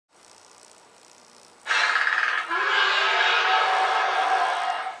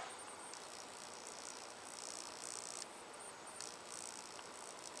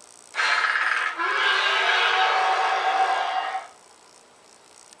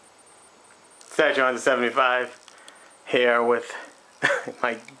Sideshow on the 75 here with,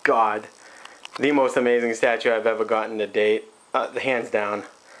 my God, the most amazing statue I've ever gotten to date. Hands down.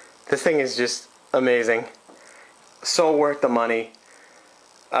 This thing is just amazing. So worth the money.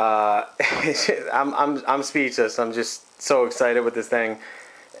 I'm speechless. I'm just so excited with this thing.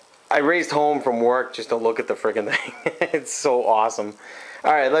 I raced home from work just to look at the freaking thing. It's so awesome.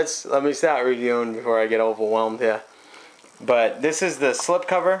 All right, let me start reviewing before I get overwhelmed here. But this is the slip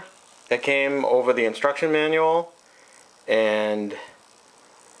cover that came over the instruction manual, and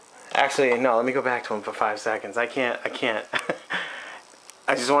actually, no, let me go back to him for 5 seconds. I can't. I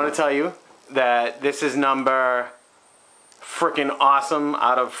just want to tell you that this is number freaking awesome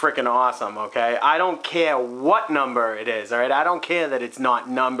out of freaking awesome, okay? I don't care what number it is, all right? I don't care that it's not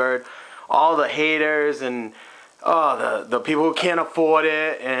numbered. All the haters and the people who can't afford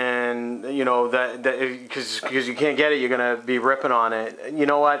it, and you know that because you can't get it, you're gonna be ripping on it. You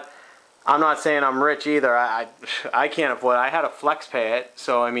know what? I'm not saying I'm rich either. I can't afford it. I had to flex pay it,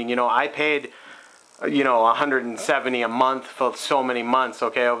 so I mean, you know, I paid, you know, $170 a month for so many months,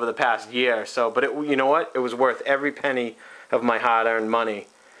 okay, over the past year. So, but it, you know what? It was worth every penny of my hard-earned money.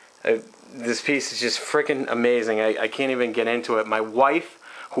 This piece is just freaking amazing. I can't even get into it. My wife,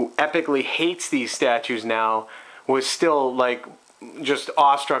 who epically hates these statues now, was still like just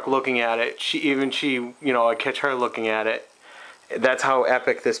awestruck looking at it. She, you know, I catch her looking at it. That's how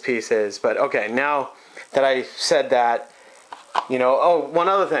epic this piece is. But okay, now that I said that, you know, oh, one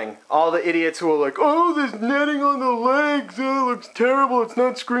other thing. All the idiots who are like, oh, there's netting on the legs, oh, it looks terrible, it's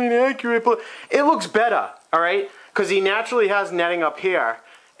not screen accurate, but it looks better, all right? Because he naturally has netting up here,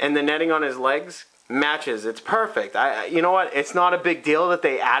 and the netting on his legs matches. It's perfect. You know what? It's not a big deal that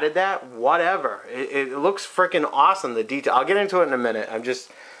they added that. Whatever. It looks freaking awesome, the detail. I'll get into it in a minute. I'm just,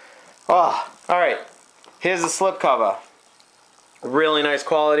 oh, all right. Here's the slip cover. Really nice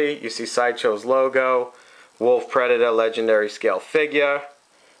quality. You see Sideshow's logo. Wolf Predator legendary scale figure.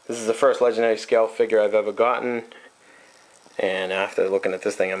 This is the first legendary scale figure I've ever gotten. And after looking at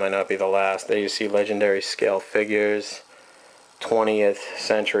this thing, it might not be the last. There you see legendary scale figures. 20th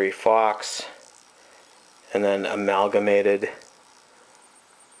Century Fox. And then amalgamated.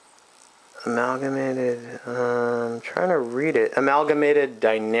 I'm trying to read it. Amalgamated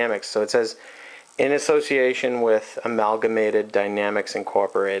Dynamics. So it says, in association with Amalgamated Dynamics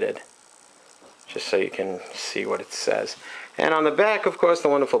Incorporated. Just so you can see what it says. And on the back, of course, the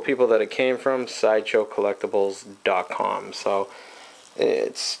wonderful people that it came from, SideshowCollectibles.com. So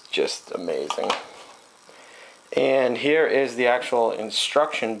it's just amazing. And here is the actual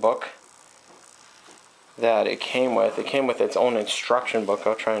instruction book that it came with. It came with its own instruction book.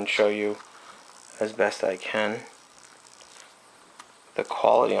 I'll try and show you as best I can. The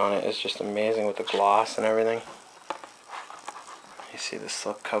quality on it is just amazing with the gloss and everything. You see the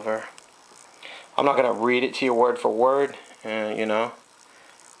slip cover. I'm not going to read it to you word for word. You know,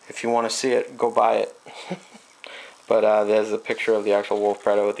 if you want to see it, go buy it. But there's a picture of the actual Wolf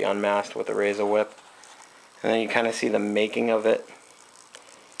Predator with the unmasked with the razor whip. And then you kind of see the making of it.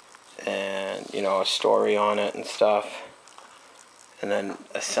 And, you know, a story on it and stuff. And then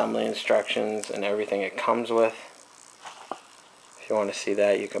assembly instructions and everything it comes with. If you want to see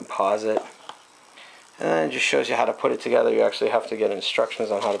that, you can pause it. And then it just shows you how to put it together. You actually have to get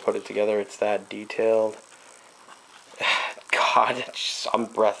instructions on how to put it together. It's that detailed. God, I'm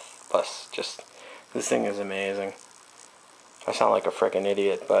breathless. Just, this thing is amazing. I sound like a freaking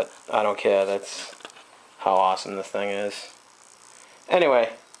idiot, but I don't care. That's how awesome this thing is.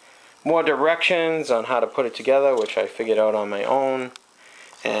 Anyway, more directions on how to put it together, which I figured out on my own.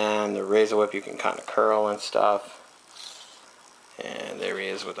 And the razor whip you can kind of curl and stuff. And there he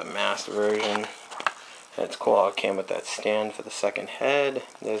is with a masked version. That's cool. It came with that stand for the second head.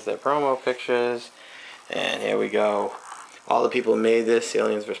 There's their promo pictures. And here we go. All the people who made this: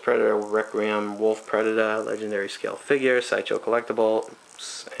 Aliens vs. Predator, Requiem, Wolf Predator, Legendary Scale Figure, Sideshow Collectibles,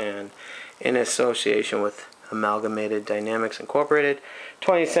 and in association with Amalgamated Dynamics Incorporated,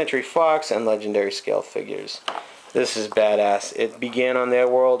 20th Century Fox, and Legendary Scale Figures. This is badass. It began on their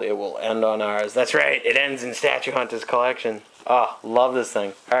world, it will end on ours. That's right, it ends in Statue Hunter's collection. Oh, love this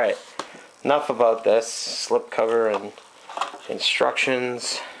thing. Alright, enough about this. Slip cover and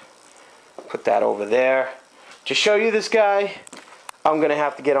instructions. Put that over there. To show you this guy, I'm going to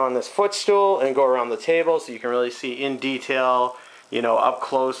have to get on this footstool and go around the table so you can really see in detail, you know, up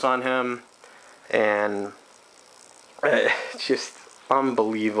close on him. And it's just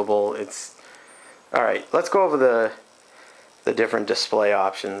unbelievable. It's alright, let's go over the different display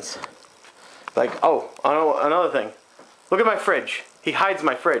options. Like, oh, another thing. Look at my fridge. He hides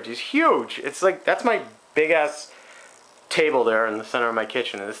my fridge. He's huge. It's like, that's my big ass table there in the center of my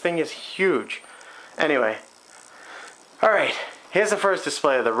kitchen. And this thing is huge. Anyway, alright, here's the first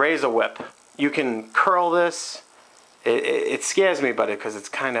display of the razor whip. You can curl this. It scares me, but because it's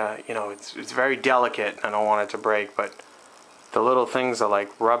kind of, you know, it's very delicate. I don't want it to break, but the little things are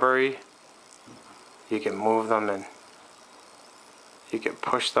like rubbery. You can move them and you can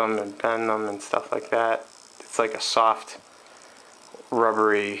push them and bend them and stuff like that. It's like a soft,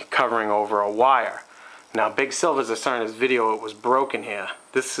 rubbery covering over a wire. Now, Big Silver's is starting his video, it was broken here.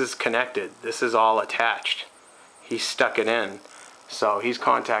 This is connected. This is all attached. He stuck it in. So he's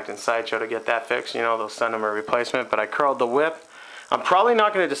contacting Sideshow to get that fixed. You know, they'll send him a replacement. But I curled the whip. I'm probably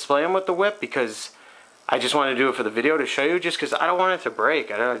not going to display him with the whip because I just want to do it for the video to show you, just because I don't want it to break.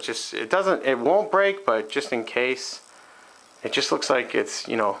 I don't just, it won't break, but just in case. It just looks like it's,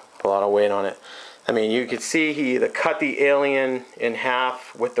 you know, a lot of weight on it. I mean, you can see he either cut the alien in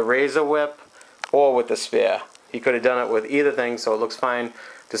half with the razor whip or with the spear. He could have done it with either thing, so it looks fine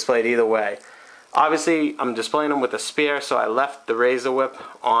displayed either way. Obviously, I'm displaying him with a spear, so I left the razor whip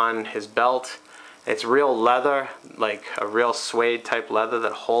on his belt. It's real leather, like a real suede type leather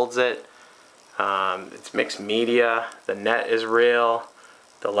that holds it. It's mixed media. The net is real.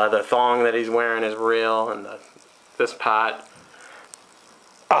 The leather thong that he's wearing is real, and this part.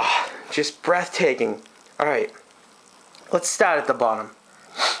 Oh, just breathtaking. Alright, let's start at the bottom.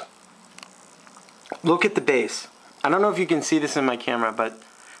 Look at the base. I don't know if you can see this in my camera, but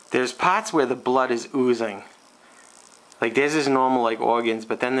there's parts where the blood is oozing. Like there's his normal like organs,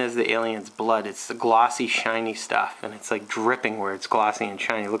 but then there's the alien's blood. It's the glossy, shiny stuff, and it's like dripping where it's glossy and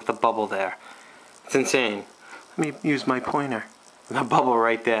shiny. Look at the bubble there. It's insane. Let me use my pointer. The bubble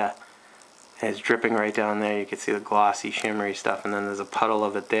right there. And it's dripping right down there. You can see the glossy, shimmery stuff, and then there's a puddle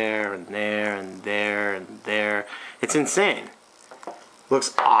of it there, and there, and there, and there. It's insane.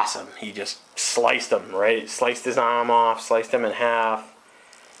 Looks awesome. He just sliced him, right? Sliced his arm off, sliced him in half.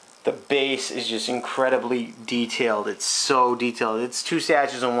 The base is just incredibly detailed. It's so detailed. It's 2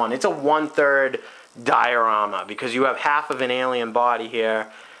 statues in one. It's a 1/3 diorama because you have half of an alien body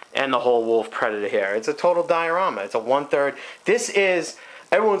here and the whole wolf predator here. It's a total diorama. It's a 1/3. This is,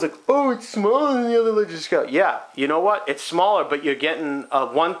 everyone's like, oh, it's smaller than the other legendary scale. Yeah, you know what? It's smaller, but you're getting a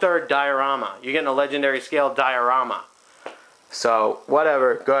 1/3 diorama. You're getting a legendary scale diorama. So,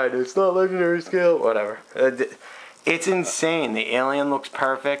 whatever. Go ahead. It's not legendary scale. Whatever. It's insane. The alien looks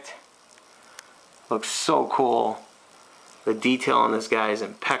perfect. Looks so cool. The detail on this guy is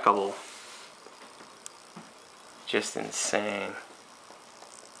impeccable. Just insane.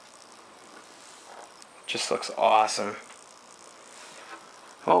 Just looks awesome.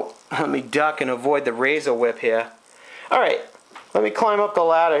 Oh, let me duck and avoid the razor whip here. Alright, let me climb up the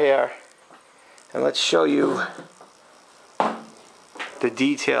ladder here. And let's show you the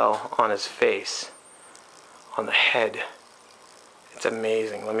detail on his face. On the head. It's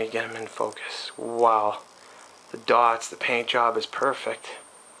amazing. Let me get him in focus. Wow. The dots, the paint job is perfect.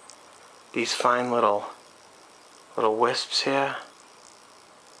 These fine little wisps here.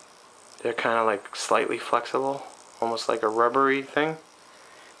 They're kind of like slightly flexible. Almost like a rubbery thing.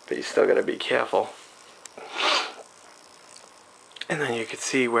 But you still got to be careful. And then you can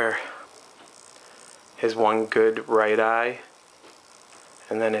see where his one good right eye.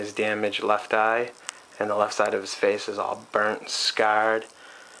 And then his damaged left eye. And the left side of his face is all burnt, scarred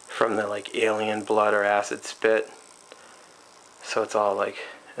from the like alien blood or acid spit. So it's all like,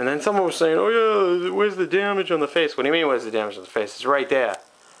 and then someone was saying, oh yeah, where's the damage on the face? What do you mean where's the damage on the face? It's right there.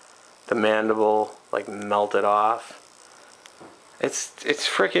 The mandible like melted off. It's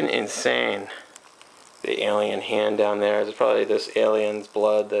freaking insane. The alien hand down there is probably this alien's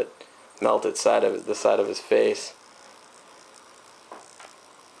blood that melted the side of his face.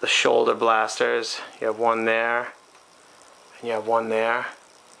 The shoulder blasters, you have one there, and you have one there.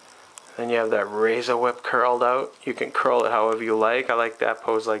 Then you have that razor whip curled out. You can curl it however you like. I like that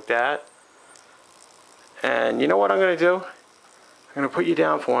pose like that. And you know what I'm going to do? I'm going to put you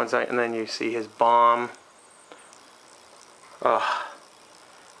down for one second, and then you see his bomb. Oh,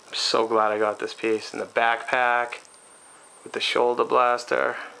 I'm so glad I got this piece. And the backpack with the shoulder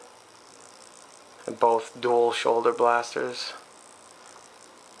blaster. And both dual shoulder blasters.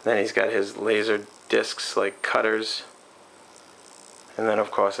 Then he's got his laser discs like cutters. And then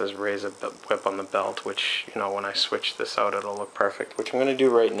of course his razor whip on the belt, which, you know, when I switch this out it'll look perfect, which I'm going to do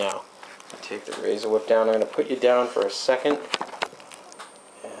right now. Take the razor whip down. I'm going to put you down for a second.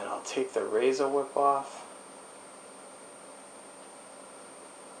 And I'll take the razor whip off.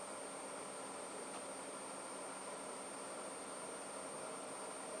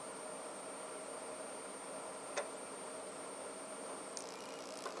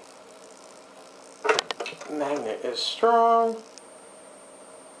 magnet is strong.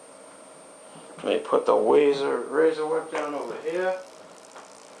 Let me put the razor whip down over here.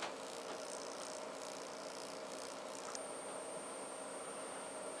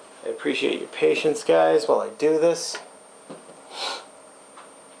 I appreciate your patience, guys, while I do this.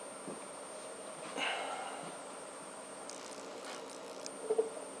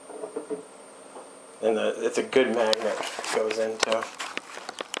 And it's a good magnet it goes into.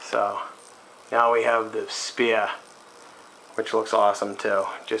 So now we have the spear, which looks awesome too,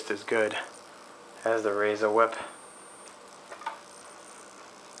 just as good as the razor whip.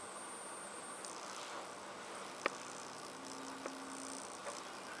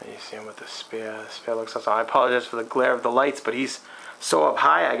 And you see him with the spear. The spear looks awesome. I apologize for the glare of the lights, but he's so up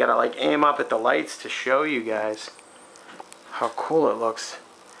high I gotta like aim up at the lights to show you guys how cool it looks.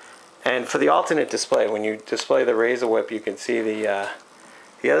 And for the alternate display, when you display the razor whip, you can see the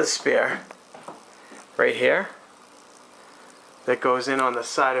other spear right here that goes in on the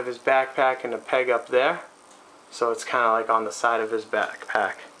side of his backpack and a peg up there. So it's kind of like on the side of his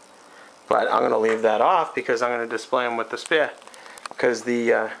backpack. But I'm going to leave that off because I'm going to display him with the spear. Because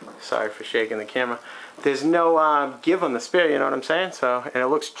the, sorry for shaking the camera, there's no give on the spear, you know what I'm saying? So, and it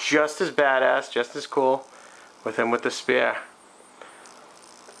looks just as badass, just as cool with him with the spear.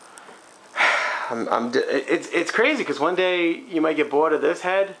 It's crazy because one day you might get bored of this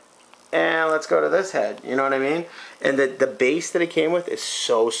head and let's go to this head, you know what I mean? And the base that it came with is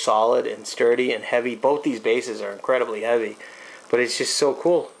so solid and sturdy and heavy. Both these bases are incredibly heavy, but it's just so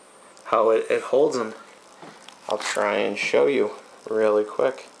cool how it holds them. I'll try and show you really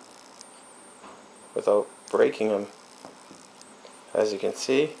quick without breaking them. As you can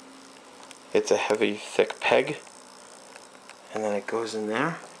see, it's a heavy, thick peg, and then it goes in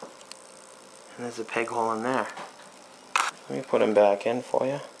there. And there's a peg hole in there. Let me put him back in for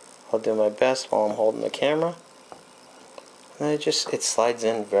you. I'll do my best while I'm holding the camera. And it slides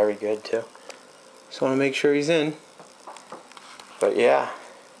in very good too. Just want to make sure he's in. But yeah.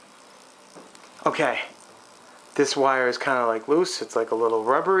 Okay. This wire is kind of like loose. It's like a little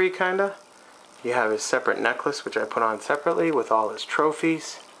rubbery kind of. You have his separate necklace, which I put on separately with all his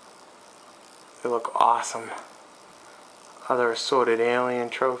trophies. They look awesome. Other assorted alien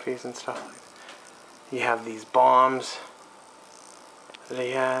trophies and stuff like that. You have these bombs that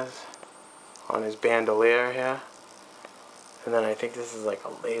he has on his bandolier here. And then I think this is like a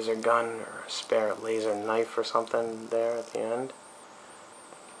laser gun or a spare laser knife or something there at the end.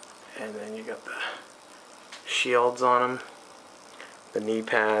 And then you got the shields on him, the knee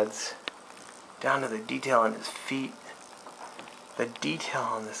pads, down to the detail on his feet. The detail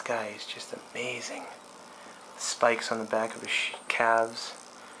on this guy is just amazing. Spikes on the back of his calves,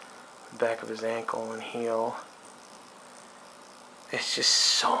 the back of his ankle and heel. It's just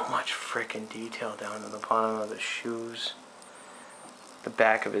so much freaking detail down to the bottom of the shoes. The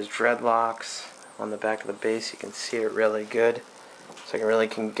back of his dreadlocks. On the back of the base you can see it really good. So I really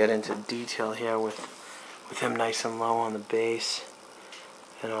can get into detail here with him nice and low on the base.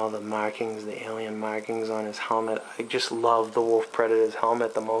 And all the markings, the alien markings on his helmet. I just love the Wolf Predator's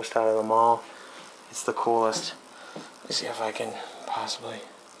helmet the most out of them all. It's the coolest. Let me see if I can possibly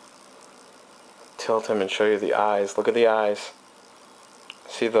tilt him and show you the eyes. Look at the eyes.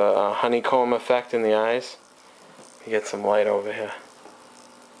 See the honeycomb effect in the eyes? You get some light over here.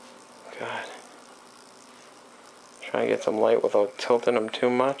 God. Try and get some light without tilting them too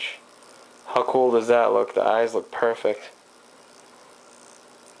much. How cool does that look? The eyes look perfect.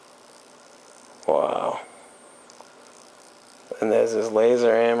 Wow. And there's his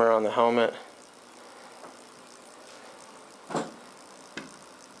laser hammer on the helmet.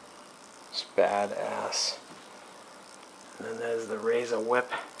 It's badass. And then there's the razor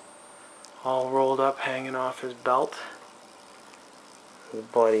whip all rolled up hanging off his belt. The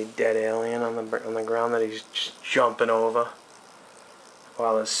bloody dead alien on the ground that he's just jumping over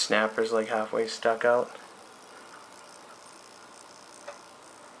while his snapper's like halfway stuck out.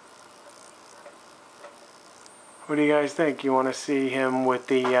 What do you guys think? You want to see him with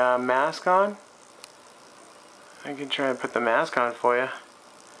the mask on? I can try and put the mask on for you.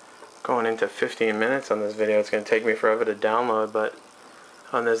 Going into 15 minutes on this video. It's going to take me forever to download, but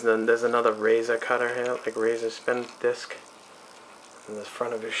there's another razor cutter here, like razor spin disc in the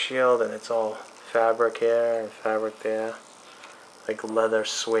front of his shield, and it's all fabric here and fabric there, like leather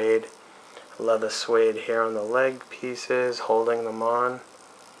suede here on the leg pieces, holding them on,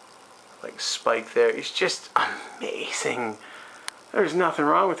 like spike there. He's just amazing. There's nothing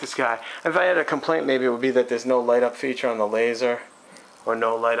wrong with this guy. If I had a complaint, maybe it would be that there's no light up feature on the laser, or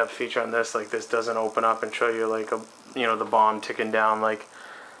no light up feature on this. Like this doesn't open up and show you like the bomb ticking down like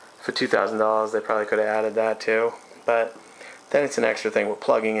For $2,000 they probably could have added that too, but then it's an extra thing with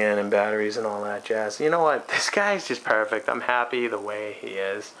plugging in and batteries and all that jazz. You know what? This guy's just perfect. I'm happy the way he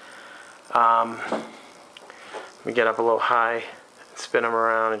is. Let me get up a little high, spin him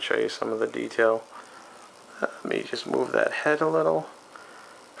around and show you some of the detail. Let me just move that head a little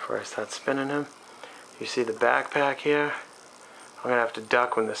before I start spinning him. You see the backpack here? I'm going to have to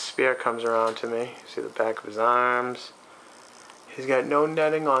duck when the spear comes around to me. You see the back of his arms. He's got no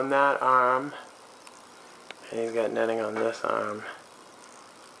netting on that arm. And he's got netting on this arm.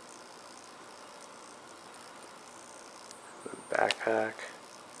 The backpack.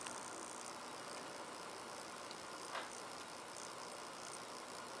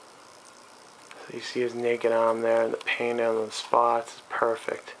 So you see his naked arm there, and the paint on the spots is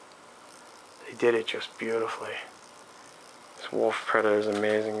perfect. They did it just beautifully. This wolf predator is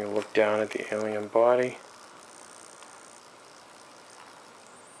amazing. You look down at the alien body.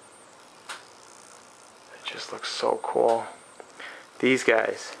 It just looks so cool. These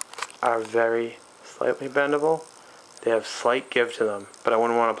guys are very slightly bendable. They have slight give to them, but I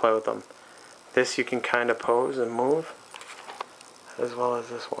wouldn't want to play with them. This you can kind of pose and move, as well as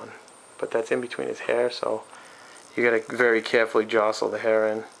this one. But that's in between his hair, so you gotta very carefully jostle the hair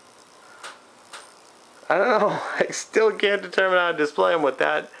in. I don't know. I still can't determine how to display him with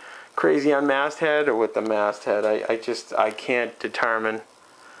that crazy unmasked head or with the masked head. I can't determine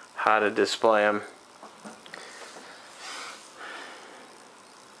how to display him.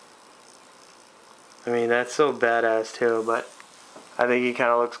 I mean, that's so badass too, but I think he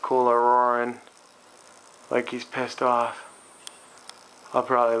kind of looks cooler roaring like he's pissed off. I'll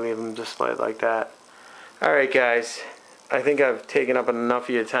probably leave him displayed like that. Alright guys, I think I've taken up enough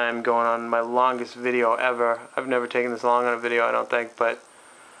of your time going on my longest video ever. I've never taken this long on a video, I don't think, but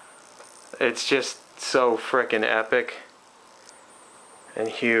it's just so frickin' epic and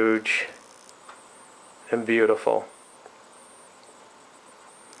huge and beautiful.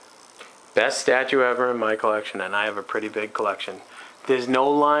 Best statue ever in my collection, and I have a pretty big collection. There's no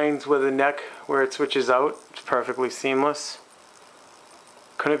lines with the neck where it switches out. It's perfectly seamless.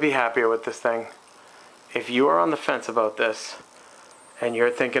 Couldn't be happier with this thing. If you are on the fence about this and you're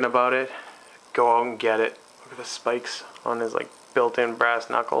thinking about it, go out and get it. Look at the spikes on his like built-in brass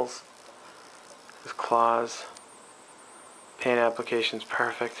knuckles. His claws. Paint application's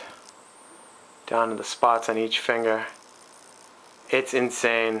perfect. Down to the spots on each finger. It's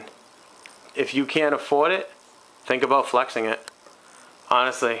insane. If you can't afford it, think about flexing it.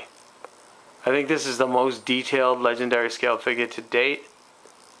 Honestly, I think this is the most detailed legendary scale figure to date.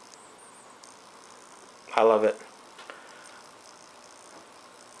 I love it.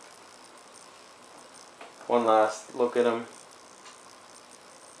 One last look at him.